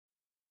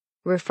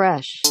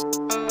Refresh.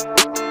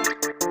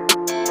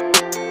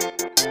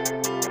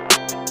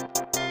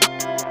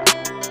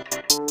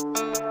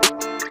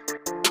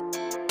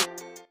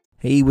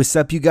 Hey, what's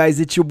up, you guys?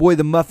 It's your boy,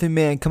 the Muffin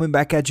Man, coming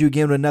back at you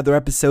again with another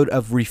episode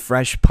of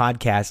Refresh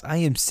Podcast. I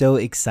am so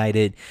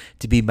excited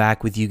to be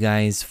back with you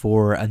guys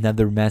for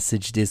another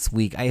message this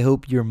week. I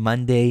hope your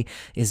Monday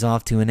is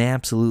off to an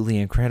absolutely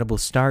incredible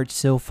start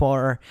so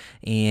far.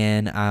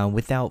 And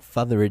without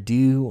further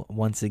ado,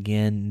 once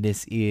again,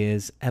 this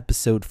is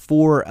episode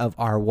 4 of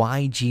our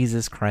Why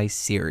Jesus Christ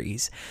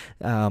series.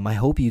 I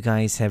hope you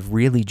guys have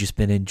really just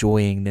been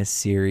enjoying this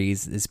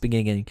series. It's been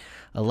getting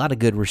a lot of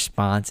good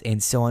response,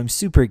 and so I'm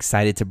super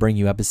excited to bring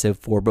you episode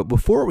 4. But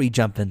before we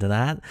jump into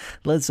that,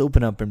 let's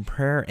open up in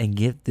prayer and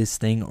get this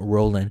thing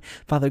rolling.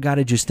 Father God,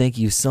 I just thank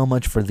you so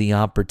much for the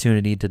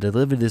opportunity to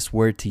deliver this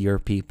word to your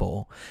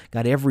people.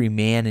 God, every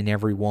man and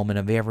every woman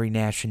of every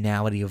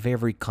nationality, of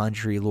every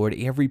country, Lord,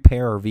 every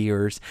pair of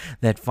ears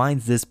that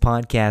finds this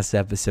podcast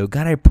episode,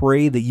 God, I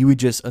pray that you would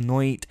just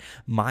anoint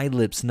my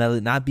lips,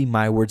 not be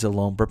my words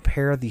alone.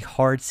 Prepare the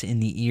hearts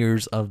and the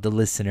ears of the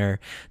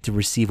listener to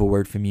receive a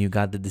word from you,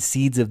 God, that the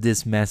seeds of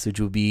this message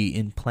will be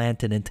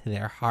implanted into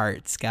their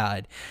hearts,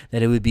 God,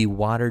 that it would be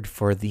watered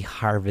for the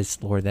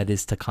harvest, Lord, that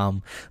is to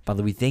come.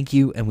 Father, we thank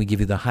you and we give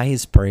you the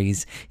highest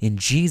praise. In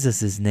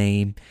Jesus'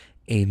 name,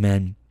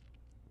 amen.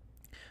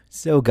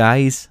 So,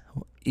 guys,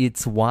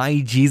 it's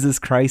Why Jesus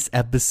Christ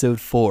episode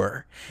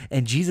 4.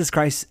 And Jesus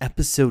Christ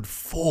episode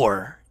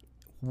 4.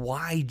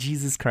 Why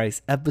Jesus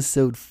Christ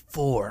episode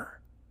 4.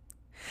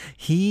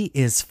 He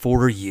is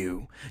for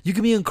you. You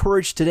can be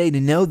encouraged today to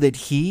know that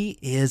He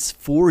is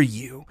for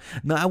you.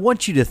 Now, I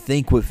want you to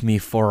think with me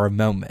for a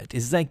moment.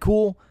 Is that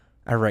cool?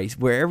 All right,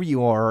 wherever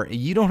you are,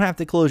 you don't have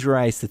to close your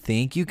eyes to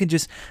think. You can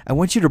just, I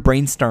want you to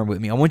brainstorm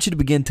with me. I want you to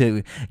begin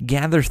to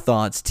gather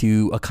thoughts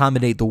to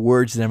accommodate the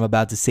words that I'm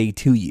about to say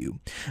to you.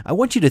 I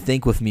want you to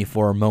think with me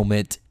for a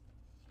moment.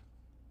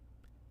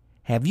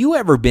 Have you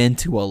ever been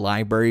to a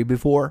library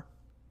before?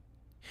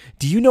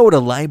 Do you know what a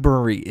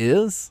library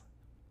is?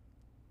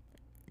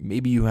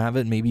 Maybe you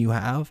haven't, maybe you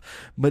have.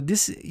 But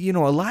this, a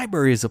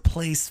library is a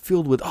place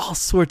filled with all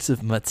sorts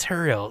of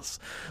materials,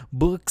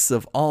 books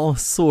of all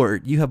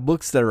sort. You have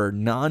books that are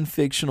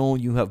non-fictional.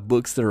 You have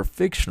books that are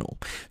fictional.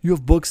 You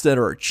have books that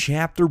are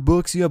chapter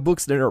books. You have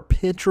books that are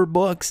picture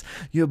books.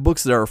 You have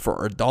books that are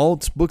for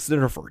adults, books that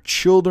are for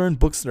children,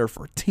 books that are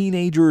for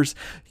teenagers.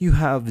 You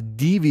have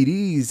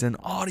DVDs and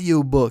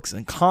audio books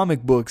and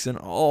comic books and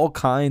all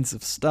kinds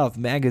of stuff,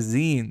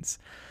 magazines.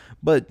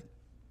 But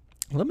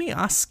let me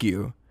ask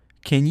you,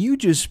 can you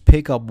just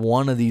pick up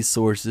one of these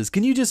sources?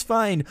 Can you just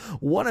find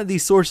one of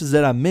these sources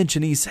that I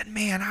mentioned? And you said,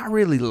 man, I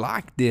really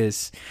like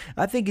this.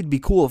 I think it'd be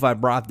cool if I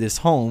brought this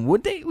home.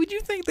 Would you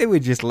think they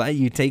would just let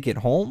you take it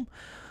home?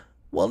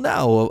 Well,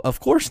 no, of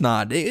course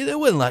not. They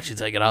wouldn't let you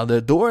take it out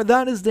the door.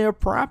 That is their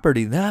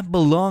property. That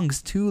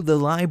belongs to the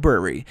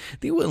library.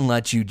 They wouldn't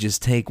let you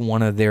just take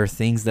one of their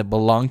things that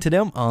belong to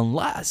them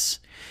unless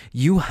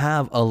you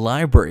have a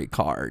library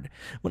card.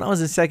 When I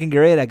was in second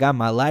grade, I got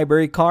my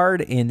library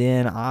card, and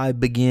then I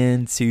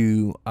began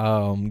to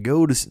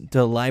go to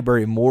the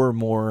library more and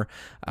more,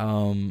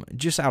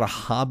 just out of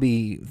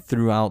hobby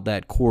throughout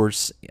that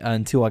course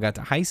until I got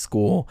to high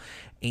school,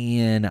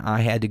 and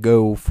I had to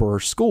go for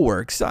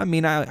schoolwork. So,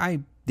 I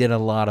did a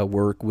lot of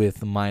work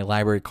with my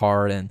library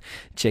card and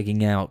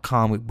checking out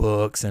comic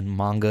books and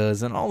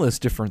mangas and all those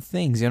different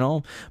things,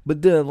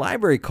 But the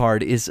library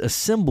card is a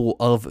symbol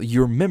of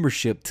your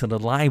membership to the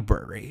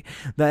library.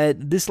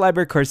 That this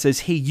library card says,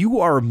 hey, you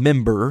are a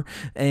member,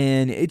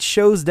 and it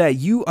shows that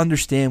you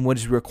understand what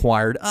is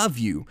required of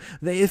you.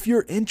 That if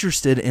you're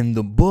interested in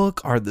the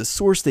book or the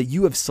source that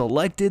you have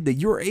selected, that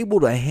you're able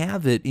to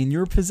have it in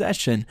your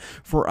possession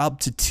for up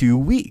to 2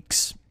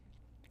 weeks.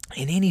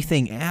 And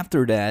anything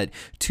after that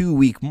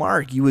 2-week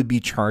mark, you would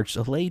be charged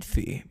a late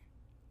fee.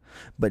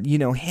 But,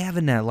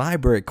 having that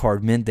library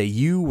card meant that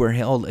you were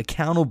held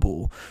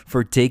accountable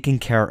for taking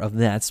care of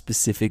that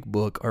specific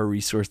book or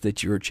resource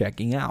that you were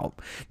checking out.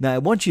 Now, I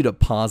want you to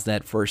pause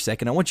that for a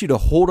second. I want you to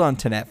hold on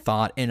to that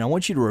thought, and I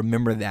want you to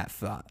remember that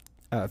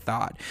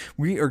thought.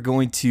 We are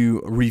going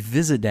to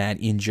revisit that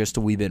in just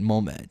a wee bit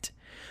moment.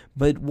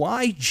 But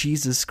why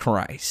Jesus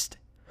Christ?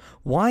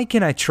 Why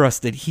can I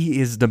trust that He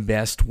is the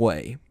best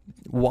way?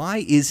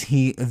 Why is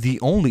He the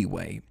only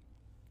way?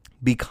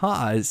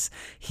 Because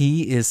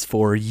He is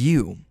for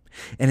you.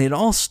 And it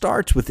all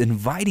starts with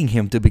inviting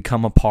Him to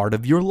become a part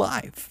of your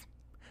life.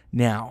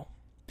 Now,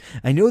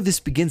 I know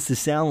this begins to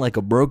sound like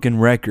a broken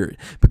record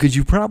because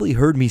you probably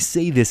heard me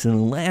say this in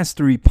the last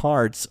 3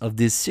 parts of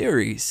this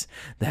series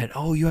that,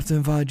 you have to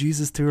invite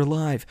Jesus to your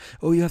life.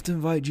 You have to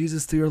invite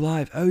Jesus to your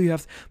life.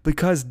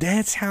 Because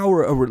that's how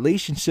a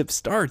relationship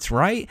starts,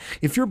 right?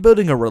 If you're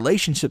building a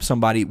relationship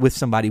with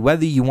somebody,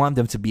 whether you want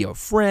them to be a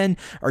friend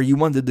or you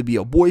want them to be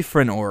a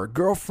boyfriend or a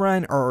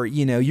girlfriend or,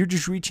 you're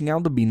just reaching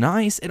out to be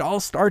nice, it all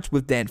starts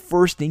with that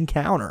first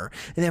encounter.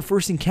 And that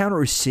first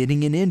encounter is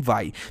sending an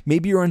invite.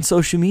 Maybe you're on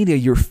social media,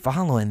 you're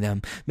following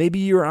them. Maybe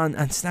you're on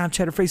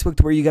Snapchat or Facebook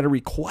to where you got to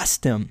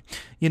request them.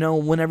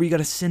 Whenever you got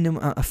to send them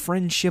a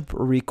friendship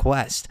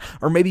request.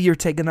 Or maybe you're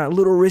taking that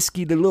little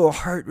risky, the little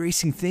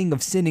heart-racing thing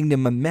of sending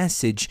them a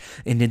message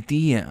in the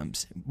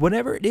DMs.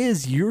 Whatever it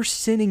is, you're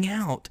sending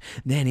out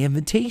that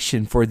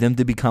invitation for them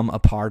to become a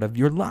part of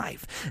your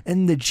life.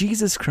 And the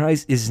Jesus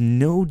Christ is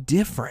no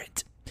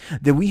different.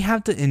 That we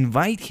have to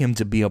invite him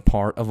to be a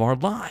part of our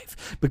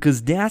life,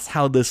 because that's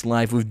how this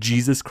life with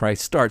Jesus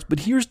Christ starts.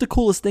 But here's the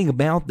coolest thing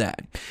about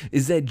that,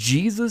 is that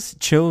Jesus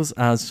chose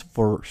us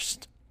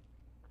first.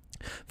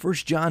 1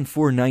 John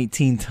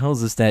 4:19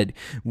 tells us that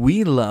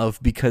we love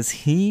because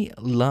he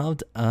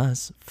loved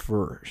us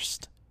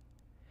first.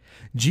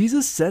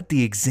 Jesus set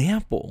the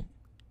example.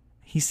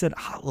 He said,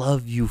 I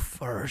love you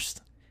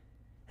first.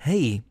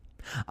 Hey,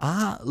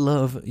 I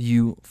love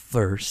you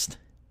first.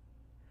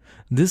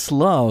 This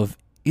love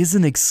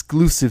isn't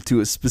exclusive to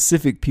a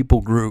specific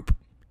people group.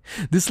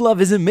 This love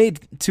isn't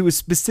made to a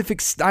specific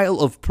style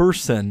of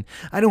person.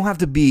 I don't have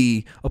to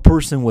be a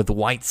person with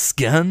white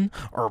skin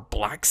or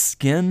black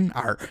skin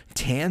or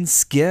tan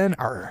skin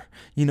or,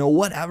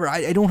 whatever.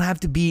 I don't have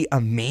to be a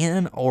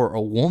man or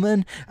a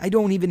woman. I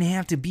don't even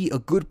have to be a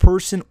good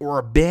person or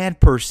a bad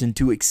person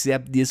to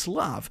accept this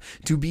love,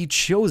 to be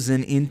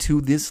chosen into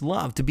this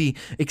love, to be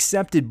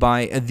accepted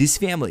by this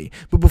family.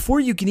 But before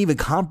you can even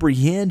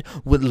comprehend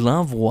what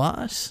love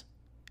was,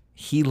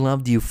 he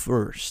loved you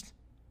first.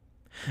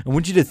 I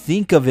want you to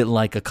think of it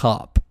like a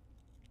cup.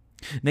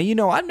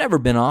 Now, I've never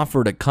been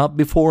offered a cup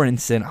before and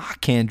said, I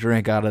can't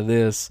drink out of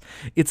this.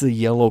 It's a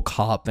yellow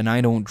cup and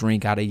I don't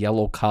drink out of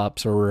yellow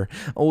cups. Or,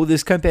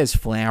 this cup has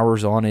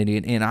flowers on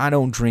it and I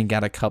don't drink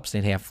out of cups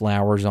that have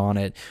flowers on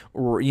it.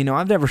 Or,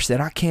 I've never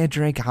said, I can't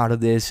drink out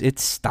of this.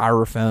 It's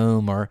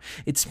styrofoam or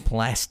it's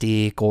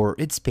plastic or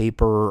it's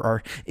paper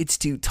or it's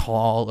too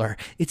tall or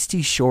it's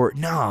too short.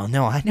 No,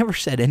 I never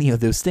said any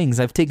of those things.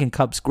 I've taken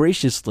cups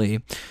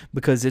graciously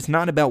because it's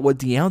not about what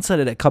the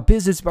outside of that cup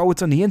is. It's about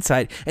what's on the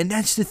inside. And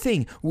that's the thing.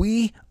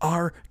 We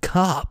are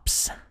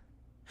cups.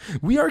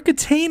 We are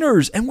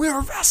containers and we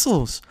are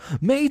vessels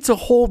made to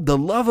hold the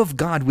love of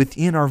God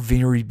within our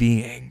very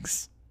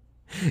beings.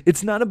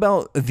 It's not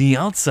about the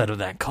outside of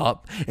that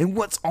cup and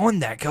what's on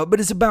that cup, but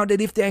it's about that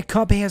if that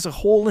cup has a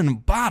hole in the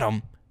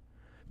bottom,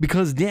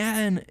 because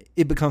then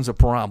it becomes a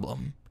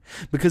problem.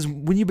 Because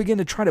when you begin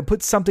to try to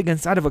put something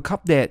inside of a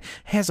cup that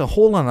has a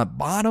hole on the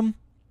bottom,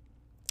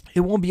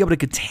 it won't be able to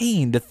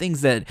contain the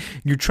things that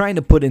you're trying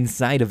to put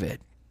inside of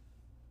it.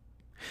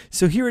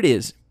 So here it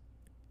is.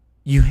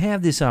 You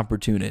have this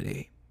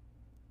opportunity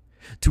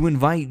to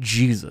invite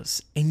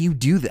Jesus, and you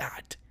do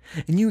that.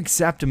 And you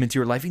accept him into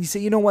your life, and you say,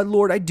 you know what,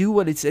 Lord, I do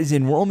what it says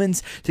in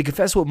Romans, to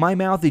confess with my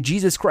mouth that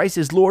Jesus Christ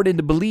is Lord, and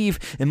to believe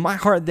in my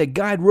heart that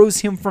God rose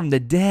him from the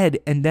dead,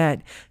 and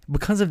that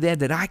because of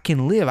that I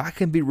can live, I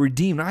can be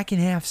redeemed, I can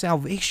have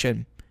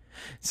salvation.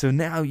 So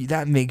now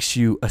that makes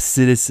you a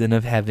citizen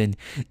of heaven.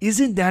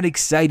 Isn't that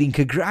exciting?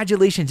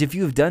 Congratulations if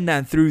you have done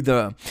that through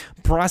the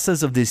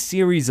process of this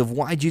series of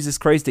Why Jesus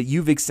Christ, that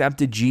you've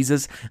accepted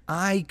Jesus.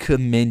 I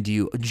commend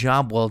you. A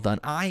job well done.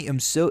 I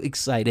am so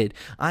excited.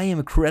 I am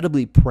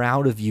incredibly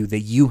proud of you that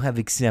you have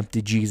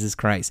accepted Jesus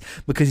Christ,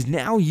 because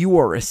now you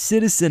are a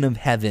citizen of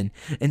heaven,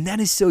 and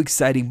that is so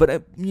exciting.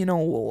 But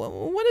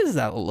what does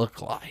that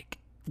look like?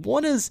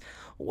 What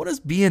does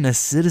being a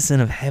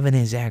citizen of heaven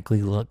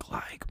exactly look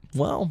like?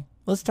 Well,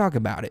 let's talk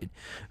about it.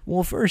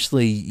 Well,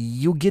 firstly,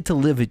 you'll get to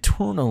live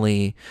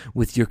eternally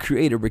with your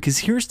Creator, because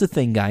here's the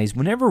thing, guys.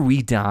 Whenever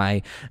we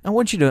die, I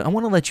want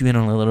to let you in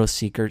on a little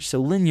secret. So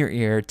lend your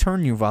ear,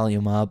 turn your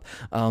volume up,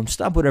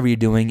 stop whatever you're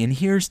doing, and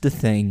here's the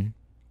thing.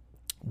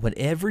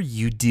 Whatever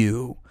you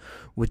do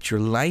with your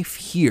life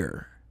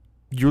here,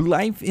 your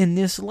life in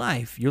this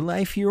life, your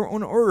life here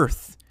on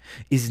earth,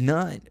 is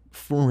not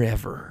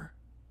forever.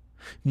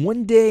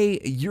 One day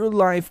your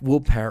life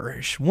will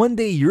perish. One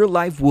day your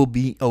life will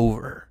be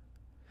over.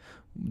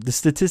 The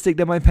statistic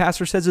that my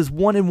pastor says is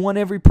 1 in 1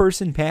 every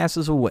person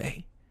passes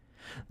away.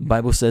 The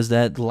Bible says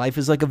that life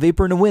is like a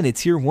vapor in the wind.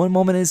 It's here one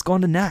moment and it's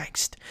gone the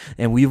next.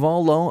 And we've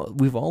all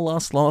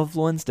lost loved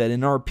ones that,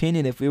 in our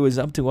opinion, if it was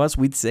up to us,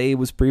 we'd say it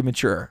was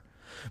premature.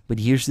 But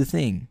here's the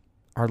thing.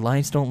 Our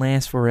lives don't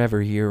last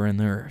forever here on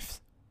the earth.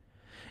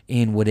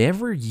 And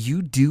whatever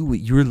you do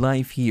with your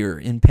life here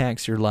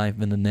impacts your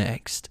life in the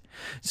next.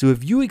 So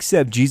if you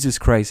accept Jesus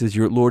Christ as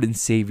your Lord and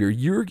Savior,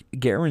 you're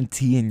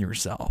guaranteeing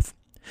yourself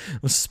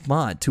a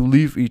spot to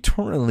live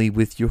eternally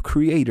with your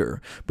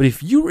Creator. But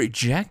if you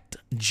reject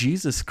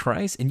Jesus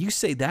Christ and you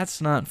say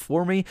that's not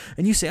for me,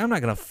 and you say I'm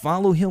not going to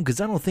follow him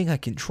because I don't think I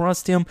can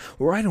trust him,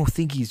 or I don't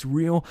think he's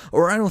real,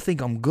 or I don't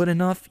think I'm good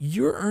enough,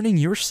 you're earning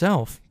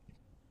yourself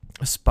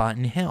a spot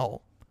in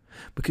hell.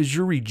 Because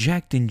you're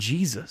rejecting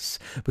Jesus,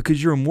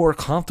 because you're more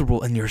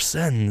comfortable in your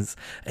sins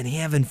and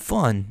having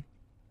fun.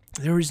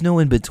 There is no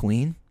in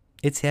between.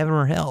 It's heaven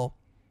or hell.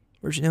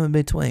 There's no in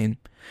between.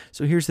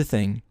 So here's the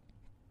thing.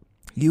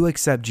 You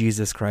accept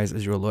Jesus Christ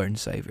as your Lord and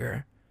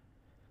Savior.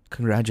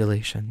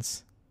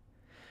 Congratulations.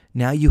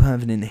 Now you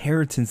have an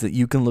inheritance that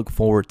you can look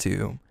forward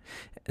to,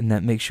 and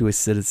that makes you a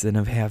citizen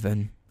of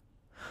heaven.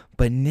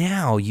 But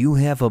now you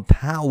have a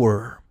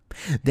power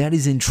that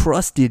is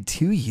entrusted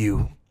to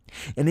you,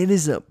 and it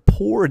is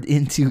poured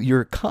into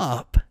your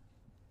cup.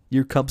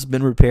 Your cup's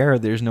been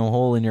repaired. There's no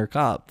hole in your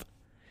cup.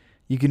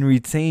 You can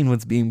retain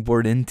what's being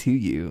poured into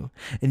you.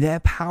 And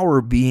that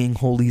power being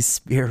Holy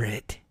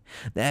Spirit.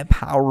 That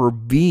power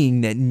being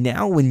that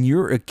now when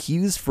you're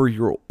accused for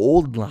your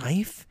old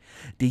life,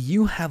 that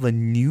you have a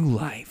new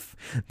life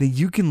that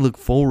you can look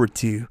forward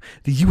to,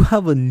 that you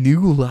have a new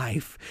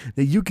life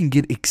that you can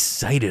get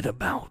excited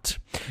about.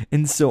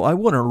 And so I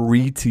want to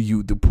read to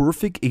you the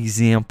perfect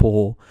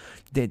example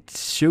that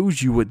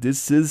shows you what this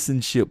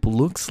citizenship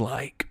looks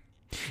like.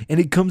 And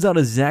it comes out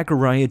of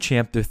Zechariah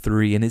chapter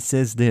 3, and it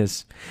says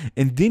this: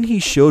 "And then he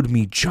showed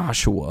me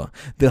Joshua,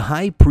 the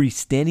high priest,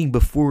 standing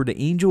before the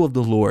angel of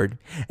the Lord,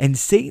 and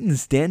Satan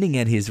standing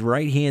at his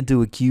right hand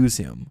to accuse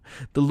him.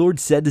 The Lord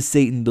said to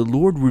Satan, 'The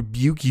Lord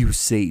rebuke you,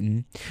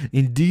 Satan.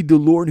 Indeed, the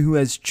Lord who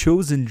has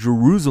chosen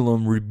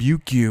Jerusalem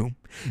rebuke you.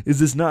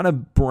 Is this not a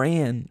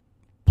brand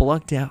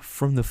plucked out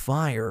from the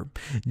fire?'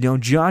 Now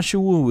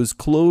Joshua was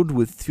clothed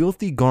with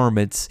filthy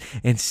garments,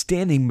 and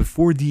standing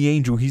before the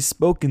angel, he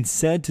spoke and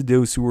said to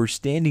those who were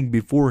standing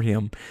before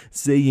him,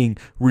 saying,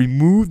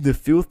 'Remove the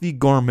filthy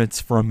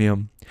garments from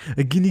him.'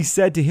 Again he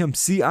said to him,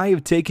 'See, I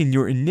have taken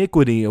your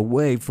iniquity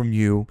away from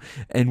you,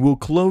 and will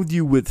clothe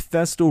you with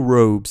festal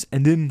robes.'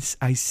 And then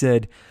I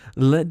said,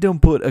 'Let them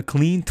put a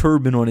clean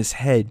turban on his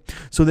head.'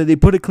 So that they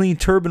put a clean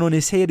turban on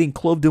his head and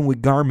clothed him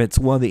with garments,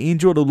 while the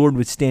angel of the Lord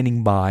was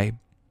standing by.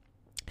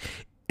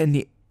 And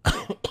the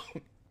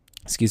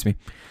excuse me,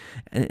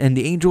 and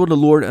the angel of the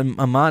Lord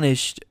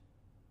admonished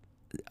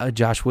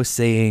Joshua,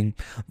 saying,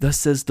 'Thus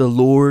says the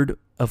Lord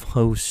of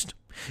hosts,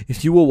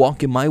 if you will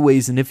walk in my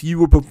ways, and if you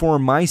will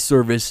perform my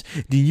service,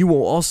 then you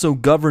will also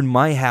govern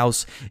my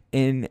house,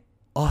 and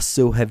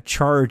also have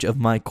charge of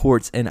my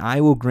courts, and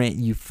I will grant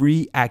you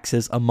free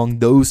access among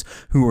those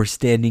who are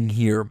standing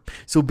here.'"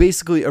 So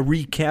basically a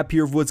recap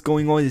here of what's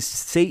going on is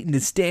Satan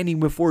is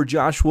standing before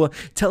Joshua,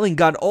 telling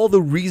God all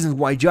the reasons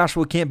why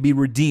Joshua can't be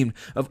redeemed,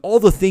 of all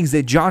the things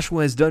that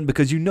Joshua has done,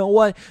 because you know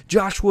what,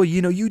 Joshua,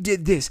 you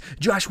did this,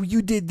 Joshua,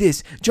 you did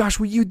this,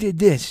 Joshua, you did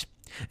this.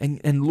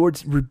 And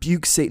Lord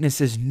rebukes Satan and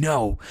says,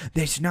 "No,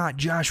 that's not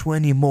Joshua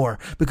anymore,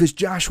 because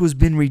Joshua's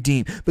been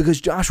redeemed,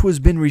 because Joshua's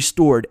been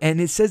restored."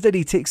 And it says that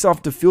he takes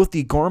off the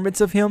filthy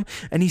garments of him,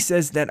 and he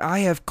says that I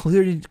have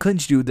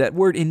cleansed you. That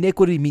word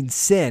iniquity means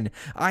sin.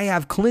 I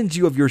have cleansed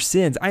you of your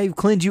sins. I have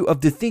cleansed you of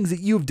the things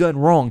that you've done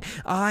wrong.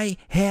 I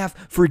have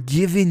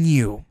forgiven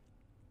you.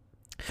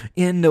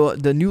 In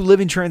the New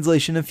Living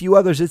Translation, a few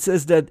others, it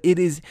says that it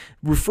is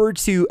referred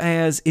to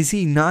as, "Is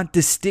he not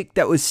the stick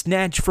that was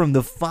snatched from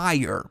the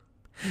fire?"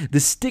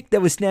 The stick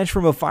that was snatched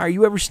from a fire.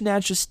 You ever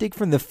snatched a stick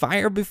from the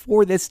fire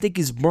before? That stick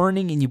is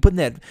burning, and you put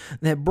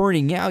that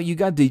burning out. You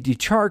got the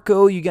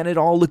charcoal. You got it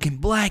all looking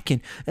black and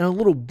a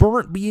little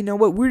burnt. But you know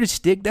what? We're the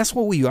stick. That's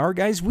what we are,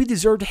 guys. We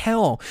deserved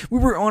hell. We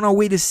were on our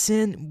way to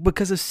sin,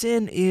 because of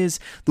sin is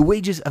the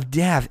wages of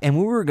death. And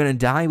we were going to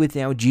die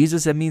without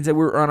Jesus. That means that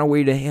we're on our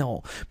way to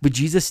hell. But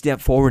Jesus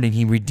stepped forward, and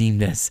he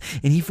redeemed us,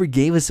 and he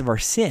forgave us of our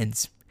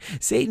sins.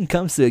 Satan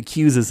comes to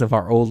accuse us of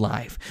our old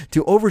life,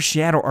 to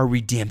overshadow our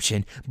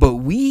redemption, but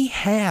we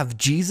have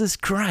Jesus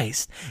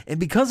Christ. And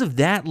because of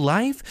that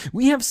life,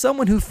 we have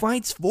someone who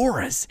fights for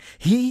us.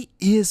 He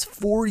is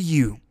for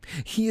you.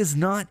 He is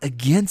not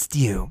against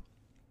you.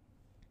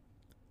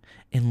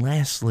 And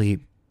lastly,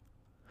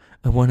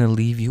 I want to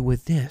leave you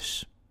with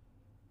this.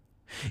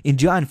 In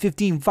John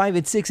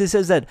 15:5-6, it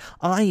says that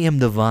I am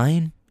the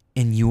vine,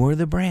 and you are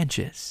the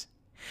branches.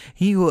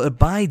 He who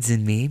abides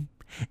in me,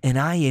 and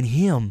I in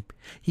him,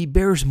 he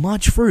bears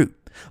much fruit,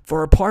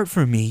 for apart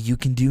from me you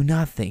can do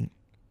nothing.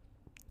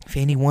 If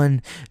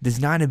anyone does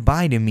not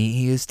abide in me,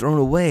 he is thrown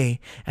away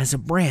as a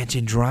branch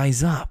and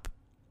dries up.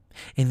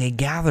 And they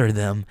gather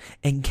them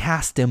and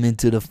cast them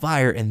into the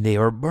fire, and they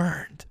are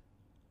burned.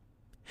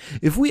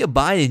 If we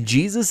abide in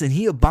Jesus and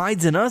he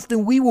abides in us,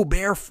 then we will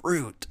bear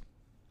fruit.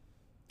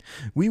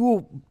 We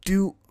will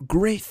do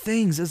great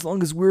things as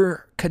long as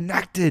we're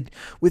connected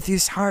with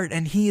his heart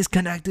and he is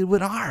connected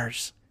with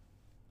ours.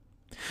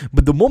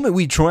 But the moment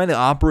we try to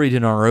operate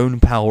in our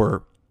own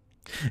power,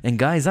 and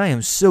guys, I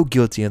am so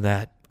guilty of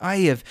that. I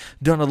have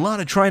done a lot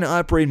of trying to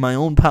operate my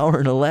own power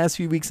in the last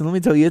few weeks, and let me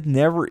tell you, it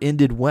never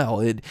ended well.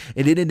 It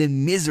ended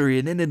in misery,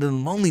 it ended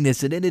in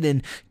loneliness, it ended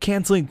in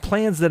canceling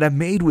plans that I've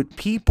made with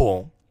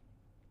people.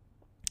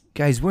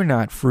 Guys, we're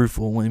not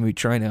fruitful when we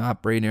try to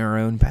operate in our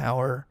own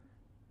power.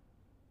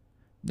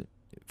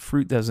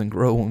 Fruit doesn't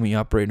grow when we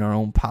operate in our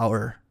own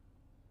power.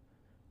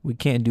 We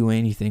can't do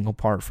anything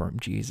apart from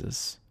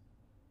Jesus.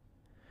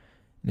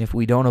 And if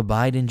we don't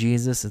abide in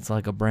Jesus, it's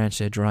like a branch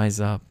that dries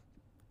up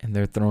and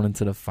they're thrown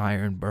into the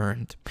fire and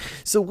burned.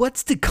 So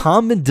what's the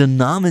common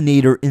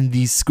denominator in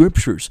these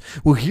scriptures?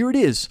 Well, here it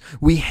is.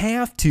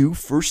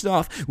 First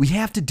off, we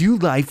have to do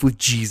life with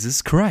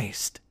Jesus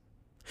Christ.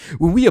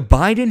 When we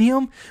abide in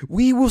him,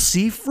 we will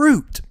see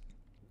fruit.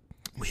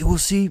 We will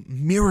see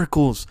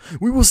miracles.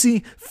 We will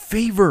see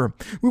favor.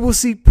 We will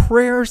see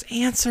prayers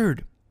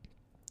answered.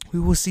 We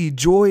will see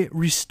joy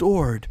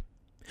restored.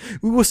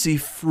 We will see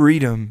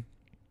freedom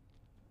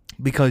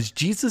because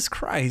Jesus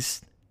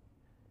Christ,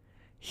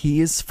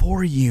 He is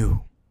for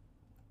you.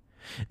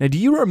 Now, do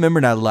you remember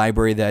that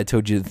library that I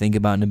told you to think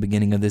about in the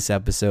beginning of this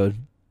episode?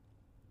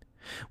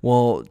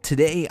 Well,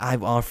 today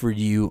I've offered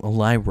you a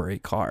library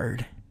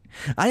card.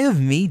 I have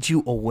made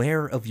you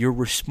aware of your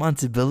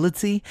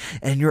responsibility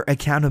and your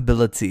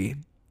accountability.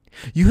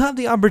 You have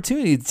the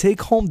opportunity to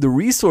take home the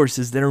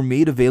resources that are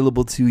made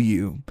available to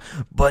you.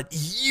 But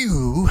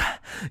you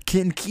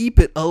can keep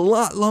it a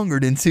lot longer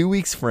than 2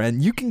 weeks,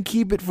 friend. You can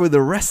keep it for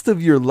the rest of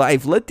your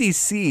life. Let these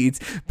seeds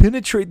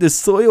penetrate the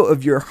soil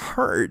of your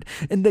heart,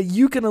 and that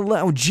you can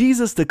allow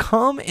Jesus to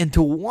come and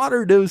to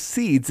water those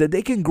seeds, that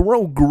they can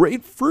grow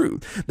great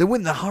fruit. That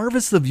when the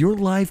harvest of your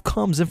life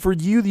comes, and for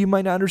you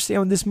might not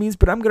understand what this means,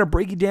 but I'm going to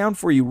break it down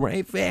for you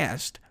right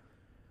fast.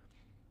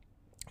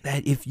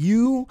 That if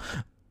you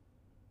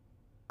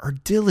are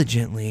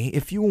diligently,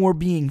 if you are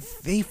being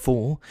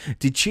faithful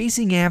to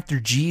chasing after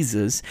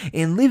Jesus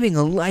and living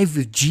a life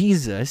with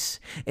Jesus,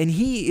 and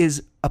He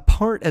is a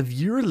part of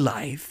your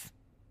life,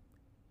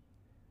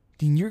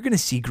 then you're going to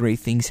see great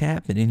things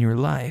happen in your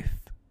life.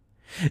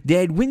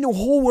 Dad, when the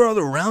whole world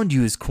around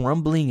you is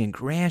crumbling and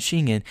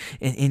crashing, and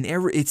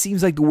it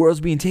seems like the world's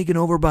being taken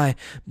over by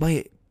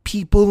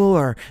people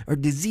or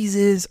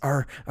diseases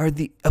or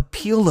the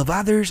appeal of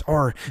others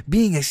or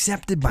being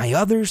accepted by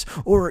others,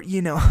 or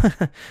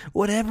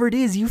whatever it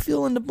is, you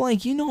fill in the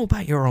blank. You know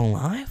about your own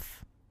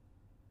life.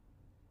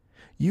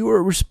 You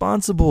are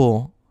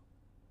responsible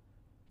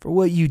for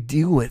what you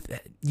do with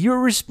it.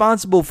 You're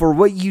responsible for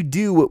what you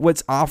do with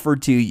what's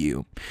offered to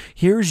you.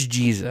 Here's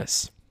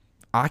Jesus.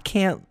 I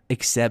can't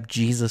accept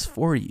Jesus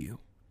for you.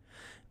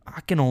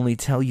 I can only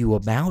tell you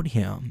about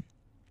Him.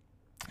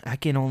 I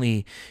can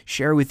only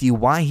share with you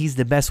why He's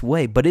the best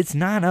way, but it's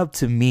not up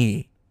to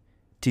me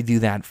to do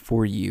that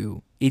for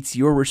you. It's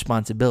your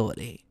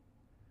responsibility.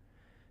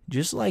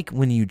 Just like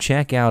when you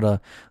check out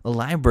a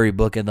library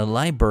book at the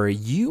library,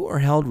 you are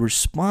held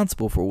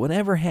responsible for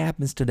whatever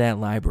happens to that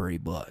library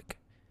book.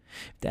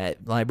 If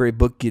that library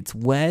book gets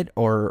wet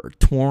or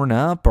torn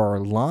up or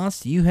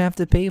lost, you have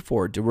to pay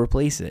for it to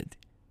replace it.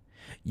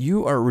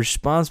 You are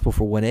responsible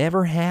for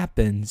whatever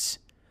happens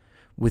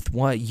with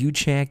what you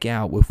check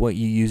out, with what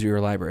you use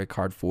your library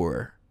card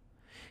for.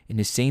 And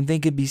the same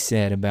thing could be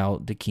said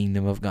about the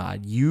kingdom of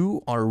God.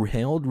 You are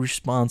held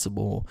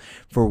responsible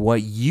for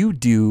what you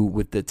do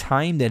with the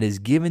time that is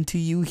given to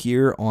you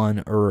here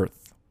on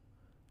earth.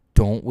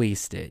 Don't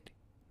waste it.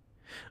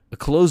 A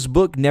closed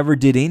book never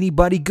did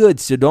anybody good,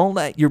 so don't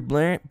let your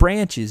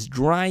branches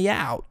dry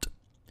out.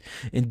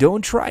 And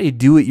don't try to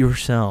do it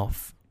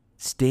yourself.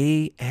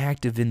 Stay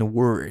active in the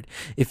Word.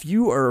 If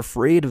you are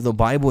afraid of the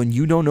Bible and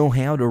you don't know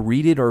how to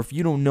read it, or if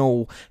you don't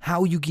know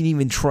how you can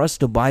even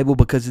trust the Bible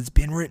because it's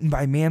been written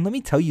by man, let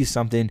me tell you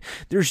something.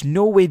 There's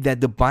no way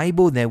that the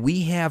Bible that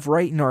we have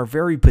right in our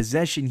very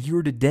possession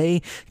here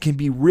today can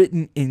be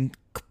written in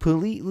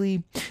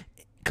completely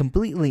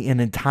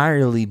and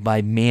entirely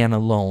by man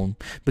alone,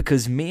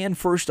 because man,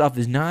 first off,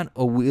 is not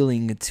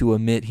willing to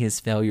admit his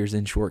failures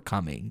and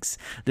shortcomings.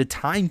 The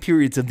time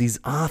periods of these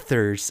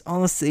authors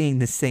all saying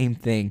the same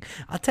thing.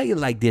 I'll tell you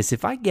like this: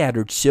 if I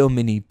gathered so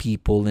many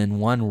people in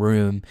one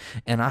room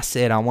and I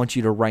said, I want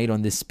you to write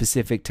on this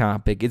specific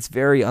topic, it's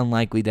very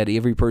unlikely that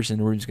every person in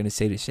the room is going to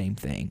say the same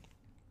thing.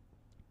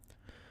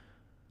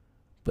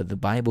 But the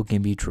Bible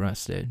can be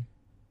trusted.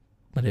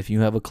 But if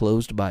you have a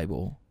closed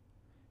Bible,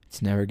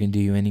 it's never going to do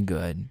you any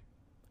good.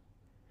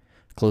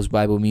 Closed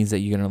Bible means that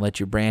you're going to let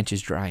your branches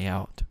dry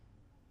out.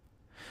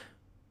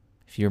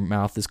 If your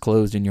mouth is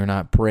closed and you're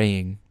not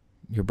praying,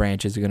 your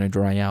branches are going to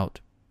dry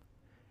out.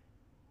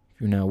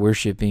 If you're not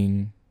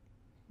worshiping,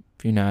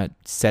 if you're not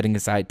setting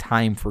aside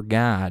time for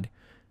God,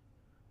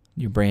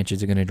 your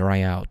branches are going to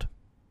dry out.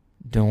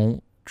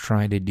 Don't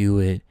try to do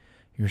it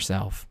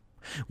yourself.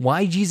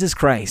 Why Jesus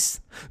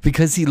Christ?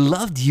 Because He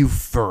loved you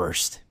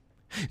first.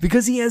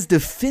 Because He has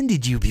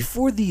defended you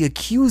before the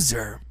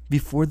accuser,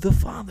 before the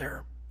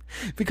Father.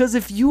 Because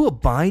if you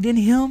abide in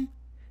Him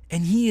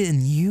and He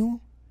in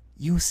you,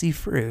 you'll see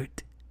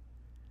fruit.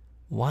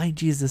 Why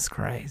Jesus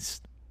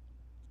Christ?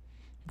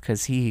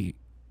 Because He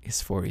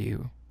is for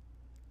you.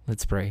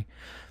 Let's pray.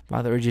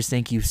 Father, I just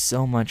thank you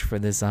so much for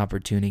this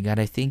opportunity. God,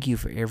 I thank you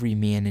for every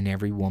man and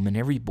every woman,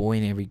 every boy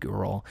and every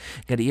girl.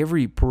 God,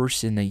 every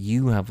person that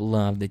you have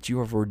loved, that you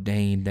have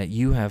ordained, that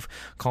you have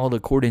called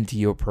according to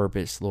your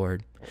purpose,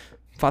 Lord.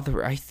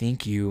 Father, I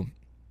thank you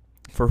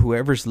for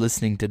whoever's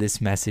listening to this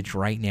message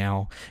right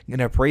now. God,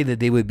 I pray that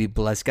they would be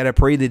blessed. God, I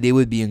pray that they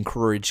would be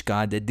encouraged,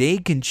 God, that they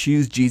can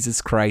choose Jesus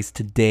Christ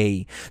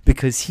today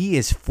because He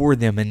is for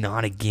them and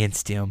not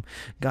against Him.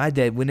 God,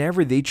 that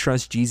whenever they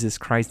trust Jesus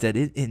Christ, that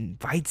it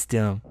invites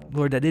them,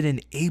 Lord, that it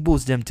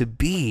enables them to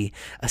be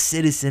a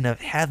citizen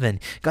of heaven.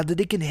 God, that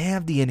they can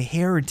have the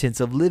inheritance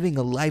of living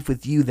a life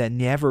with you that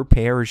never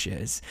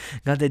perishes.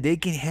 God, that they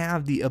can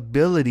have the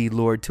ability,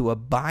 Lord, to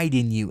abide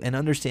in you and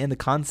understand the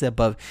concept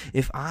of,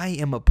 if I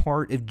am a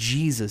part of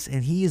Jesus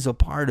and He is a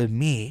part of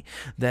me,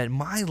 that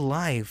my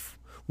life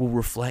will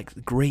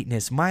reflect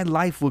greatness. My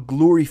life will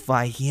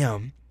glorify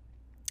Him.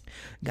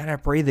 God, I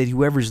pray that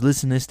whoever's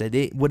listening to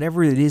this, that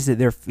whatever it is that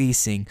they're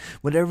facing,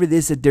 whatever it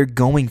is that they're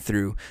going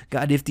through,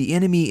 God, if the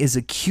enemy is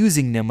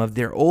accusing them of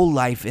their old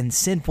life and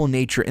sinful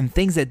nature and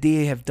things that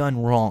they have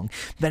done wrong,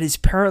 that is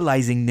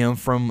paralyzing them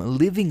from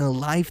living a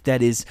life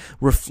that is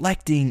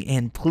reflecting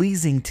and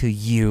pleasing to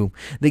you,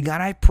 that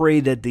God, I pray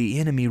that the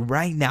enemy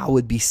right now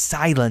would be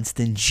silenced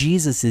in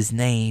Jesus'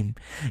 name.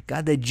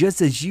 God, that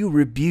just as you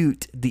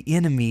rebuked the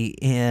enemy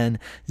in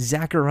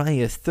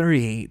Zechariah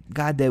 3,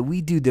 God, that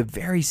we do the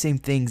very same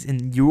things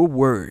in your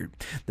word,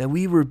 that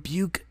we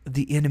rebuke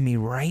the enemy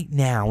right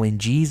now in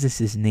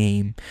Jesus'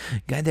 name.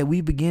 God, that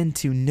we begin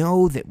to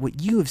know that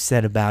what you have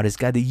said about us,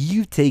 God, that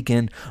you've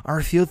taken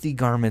our filthy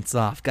garments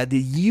off, God, that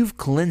you've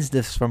cleansed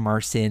us from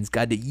our sins,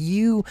 God, that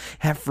you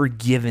have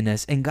forgiven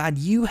us, and God,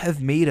 you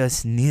have made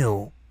us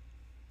new.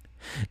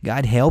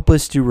 God, help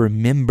us to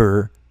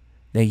remember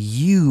that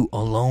you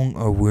alone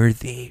are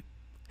worthy.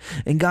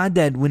 And God,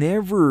 that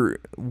whenever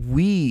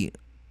we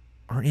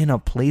are in a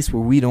place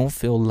where we don't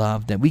feel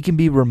loved, that we can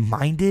be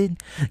reminded,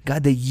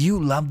 God, that you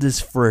loved us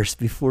first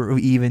before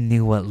we even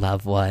knew what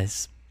love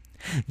was.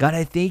 God,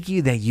 I thank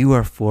you that you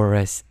are for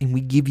us, and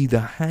we give you the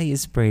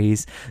highest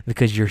praise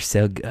because you're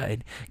so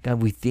good.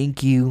 God, we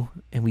thank you,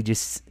 and we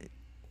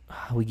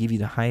give you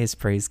the highest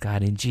praise,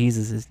 God, in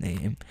Jesus'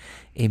 name.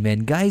 Amen.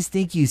 Guys,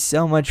 thank you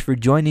so much for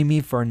joining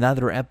me for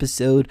another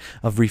episode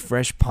of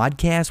Refresh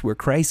Podcast, where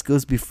Christ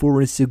goes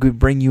before us so we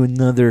bring you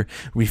another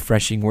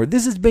refreshing word.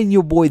 This has been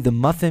your boy, the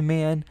Muffin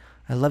Man.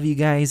 I love you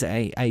guys.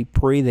 I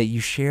pray that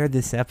you share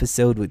this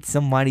episode with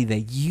somebody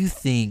that you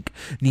think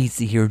needs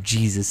to hear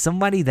Jesus,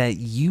 somebody that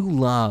you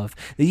love,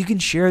 that you can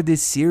share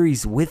this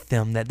series with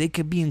them, that they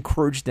could be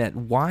encouraged that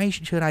why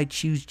should I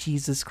choose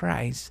Jesus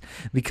Christ?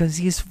 Because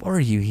he is for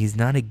you. He's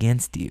not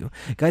against you.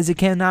 Guys, I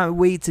cannot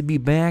wait to be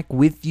back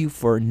with you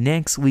for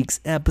next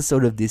week's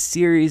episode of this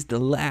series, the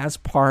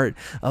last part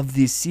of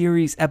this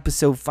series,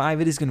 episode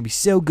 5. It is going to be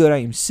so good. I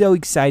am so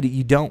excited.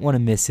 You don't want to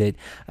miss it.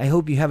 I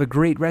hope you have a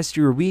great rest of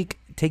your week.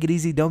 Take it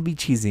easy. Don't be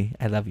cheesy.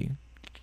 I love you.